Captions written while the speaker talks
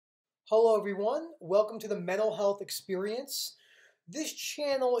Hello everyone, welcome to the Mental Health Experience. This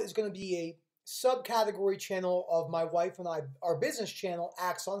channel is going to be a subcategory channel of my wife and I, our business channel,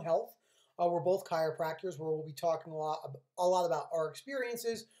 Acts on Health. We're both chiropractors where we'll be talking a lot about our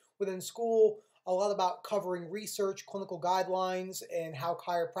experiences within school, a lot about covering research, clinical guidelines, and how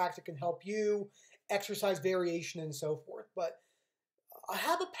chiropractic can help you, exercise variation, and so forth. But I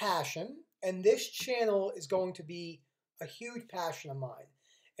have a passion, and this channel is going to be a huge passion of mine.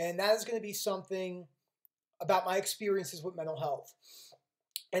 And that is going to be something about my experiences with mental health.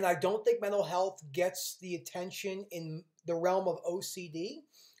 And I don't think mental health gets the attention in the realm of OCD.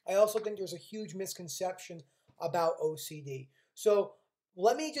 I also think there's a huge misconception about OCD. So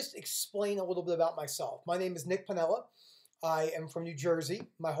let me just explain a little bit about myself. My name is Nick Piniella. I am from New Jersey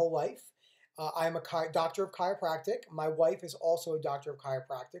my whole life. I am a doctor of chiropractic. My wife is also a doctor of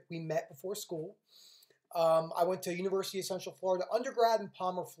chiropractic. We met before school. I went to University of Central Florida undergrad in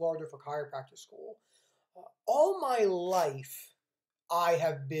Palmer, Florida for chiropractic school. All my life, I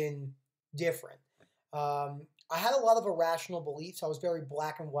have been different. I had a lot of irrational beliefs. I was very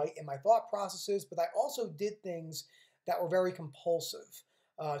black and white in my thought processes, but I also did things that were very compulsive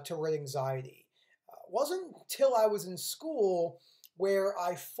to rid anxiety. It wasn't until I was in school where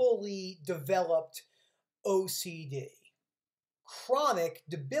I fully developed OCD. Chronic,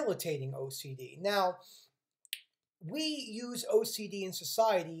 debilitating OCD. Now, we use OCD in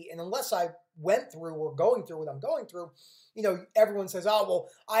society, and unless I went through or going through what I'm going through, everyone says, "Oh, well,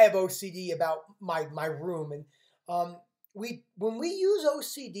 I have OCD about my room," and when we use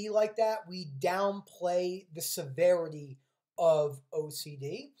OCD like that, we downplay the severity of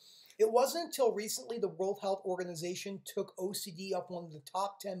OCD. It wasn't until recently the World Health Organization took OCD up one of the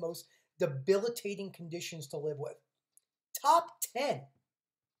top 10 most debilitating conditions to live with. Top 10,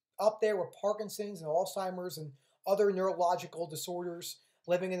 up there with Parkinson's and Alzheimer's and other neurological disorders,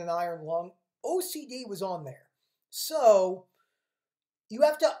 living in an iron lung. OCD was on there. So you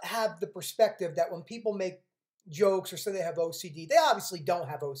have to have the perspective that when people make jokes or say they have OCD, they obviously don't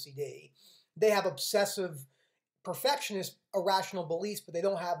have OCD. They have obsessive, perfectionist, irrational beliefs, but they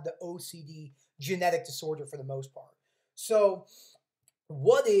don't have the OCD genetic disorder for the most part. So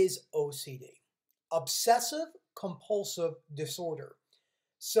what is OCD? Obsessive compulsive disorder.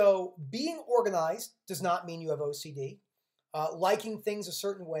 So being organized does not mean you have OCD. Liking things a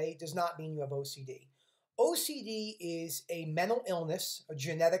certain way does not mean you have OCD. OCD is a mental illness, a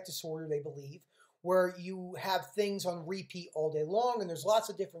genetic disorder, they believe, where you have things on repeat all day long, and there's lots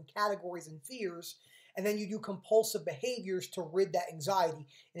of different categories and fears, and then you do compulsive behaviors to rid that anxiety,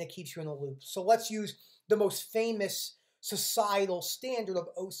 and it keeps you in a loop. So let's use the most famous societal standard of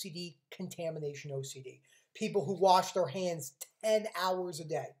OCD, contamination OCD. People who wash their hands 10 hours a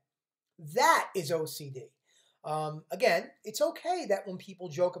day. That is OCD. Again, it's okay that when people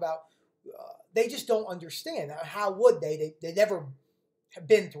joke about, they just don't understand. How would they? They never have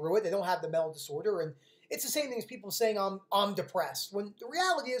been through it. They don't have the mental disorder. And it's the same thing as people saying, I'm depressed. When the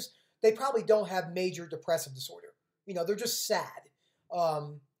reality is they probably don't have major depressive disorder. They're just sad.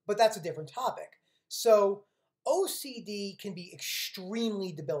 But that's a different topic. So OCD can be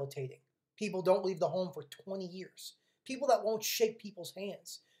extremely debilitating. People don't leave the home for 20 years. People that won't shake people's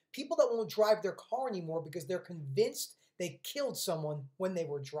hands. People that won't drive their car anymore because they're convinced they killed someone when they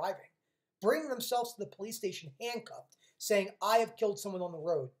were driving. Bring themselves to the police station handcuffed, saying, I have killed someone on the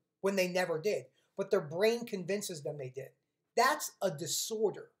road, when they never did. But their brain convinces them they did. That's a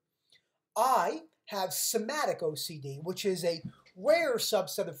disorder. I have somatic OCD, which is a rare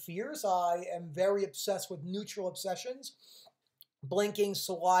subset of fears. I am very obsessed with neutral obsessions. Blinking,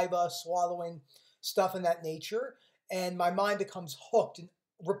 saliva, swallowing, stuff in that nature. And my mind becomes hooked and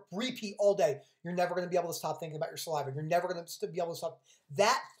repeat all day. You're never going to be able to stop thinking about your saliva. You're never going to be able to stop.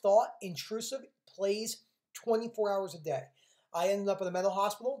 That thought, intrusive, plays 24 hours a day. I ended up in a mental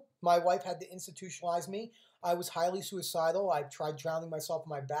hospital. My wife had to institutionalize me. I was highly suicidal. I tried drowning myself in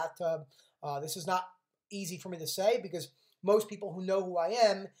my bathtub. This is not easy for me to say because most people who know who I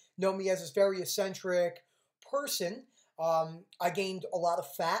am know me as this very eccentric person. I gained a lot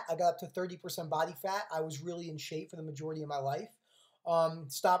of fat. I got up to 30% body fat. I was really in shape for the majority of my life.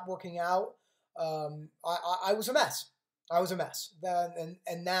 Stopped working out. I was a mess. I was a mess.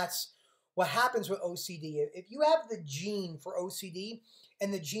 And that's what happens with OCD. If you have the gene for OCD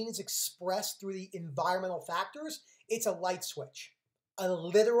and the gene is expressed through the environmental factors, it's a light switch, a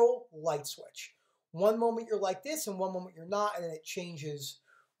literal light switch. One moment you're like this and one moment you're not, and then it changes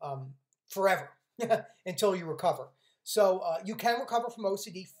forever until you recover. So you can recover from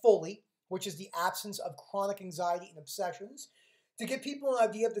OCD fully, which is the absence of chronic anxiety and obsessions. To give people an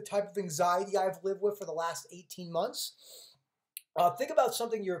idea of the type of anxiety I've lived with for the last 18 months, Think about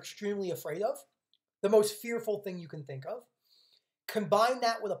something you're extremely afraid of, the most fearful thing you can think of. Combine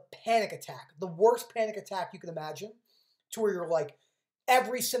that with a panic attack, the worst panic attack you can imagine, to where you're like,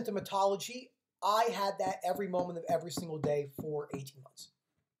 every symptomatology, I had that every moment of every single day for 18 months.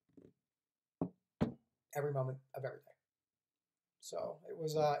 Every moment of every day. So it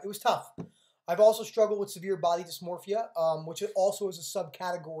was tough. I've also struggled with severe body dysmorphia, which also is a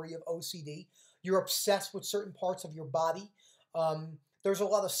subcategory of OCD. You're obsessed with certain parts of your body. There's a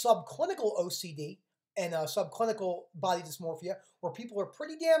lot of subclinical OCD and subclinical body dysmorphia where people are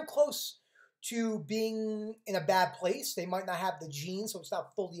pretty damn close to being in a bad place. They might not have the genes, so it's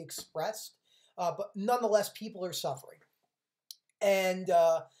not fully expressed, but nonetheless, people are suffering. And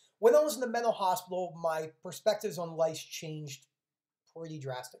when I was in the mental hospital, my perspectives on life changed pretty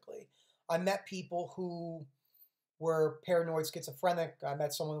drastically. I met people who were paranoid schizophrenic. I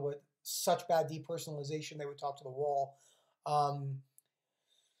met someone with such bad depersonalization they would talk to the wall.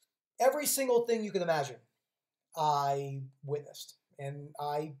 Every single thing you can imagine, I witnessed. And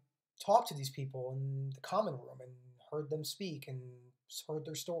I talked to these people in the common room and heard them speak and heard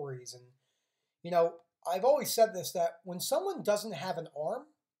their stories. And, you know, I've always said this, that when someone doesn't have an arm,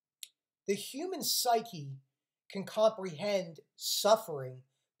 the human psyche can comprehend suffering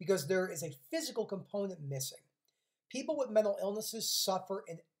because there is a physical component missing. People with mental illnesses suffer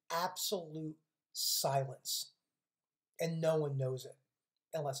in absolute silence, and no one knows it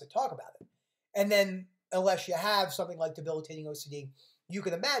unless they talk about it. And then, unless you have something like debilitating OCD, you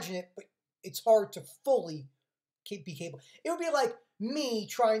can imagine it, but it's hard to fully be capable. It would be like me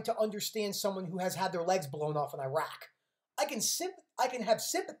trying to understand someone who has had their legs blown off in Iraq. I can have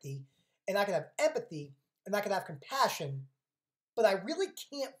sympathy, and I can have empathy, and I can have compassion, but I really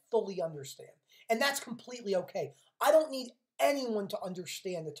can't fully understand. And that's completely okay. I don't need anyone to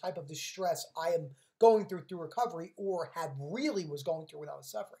understand the type of distress I am going through recovery, or was going through when I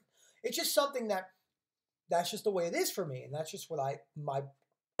was suffering. It's just something that's just the way it is for me, and that's just what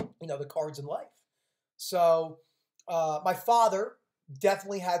the cards in life. So my father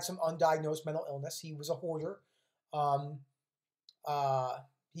definitely had some undiagnosed mental illness. He was a hoarder.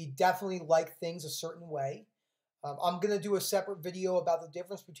 He definitely liked things a certain way. I'm going to do a separate video about the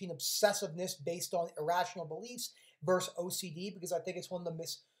difference between obsessiveness based on irrational beliefs versus OCD, because I think it's one of the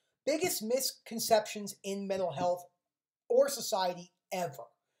biggest misconceptions in mental health or society ever.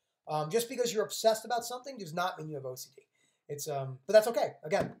 Just because you're obsessed about something does not mean you have OCD. But that's okay.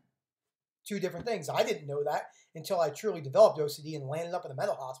 Again, two different things. I didn't know that until I truly developed OCD and landed up in a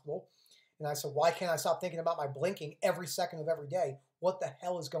mental hospital. And I said, why can't I stop thinking about my blinking every second of every day? What the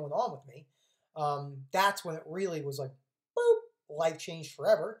hell is going on with me? That's when it really was like, boop, life changed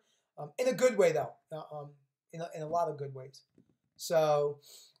forever. In a good way, though. In a lot of good ways. So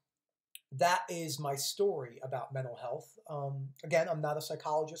that is my story about mental health. Again, I'm not a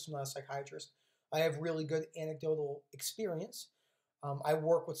psychologist. I'm not a psychiatrist. I have really good anecdotal experience. I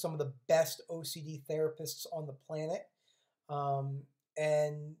work with some of the best OCD therapists on the planet.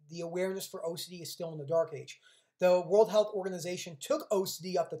 And the awareness for OCD is still in the dark age. The World Health Organization took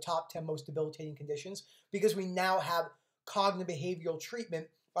OCD off the top 10 most debilitating conditions because we now have cognitive behavioral treatment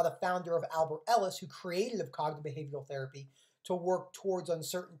by the founder of Albert Ellis, who created cognitive behavioral therapy to work towards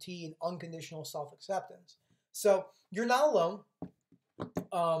uncertainty and unconditional self-acceptance. So you're not alone.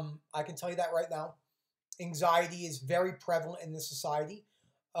 I can tell you that right now. Anxiety is very prevalent in this society.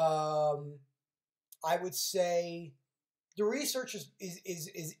 I would say the research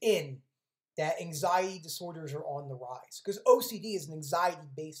is in that anxiety disorders are on the rise, because OCD is an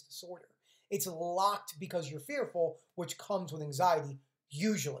anxiety-based disorder. It's locked because you're fearful, which comes with anxiety,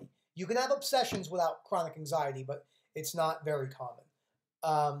 usually. You can have obsessions without chronic anxiety, but it's not very common.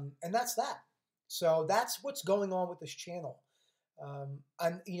 And that's that. So that's what's going on with this channel.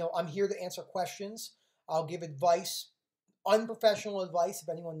 I'm here to answer questions. I'll give advice, unprofessional advice if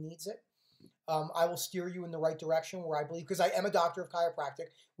anyone needs it. I will steer you in the right direction where I believe, because I am a doctor of chiropractic.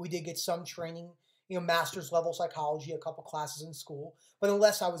 We did get some training, master's level psychology, a couple classes in school. But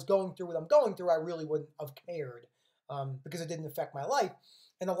unless I was going through what I'm going through, I really wouldn't have cared because it didn't affect my life.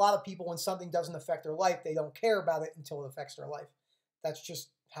 And a lot of people, when something doesn't affect their life, they don't care about it until it affects their life. That's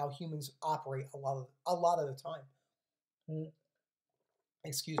just how humans operate a lot of the time.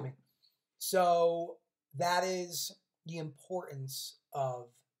 Excuse me. So that is the importance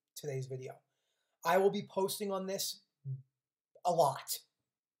of today's video. I will be posting on this a lot.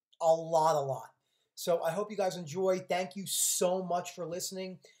 So I hope you guys enjoy. Thank you so much for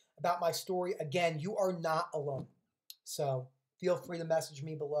listening about my story. Again, you are not alone. So feel free to message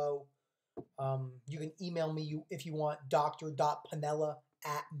me below. You can email me if you want,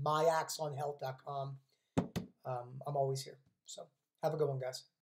 dr.panella@myaxonhealth.com. I'm always here. So have a good one, guys.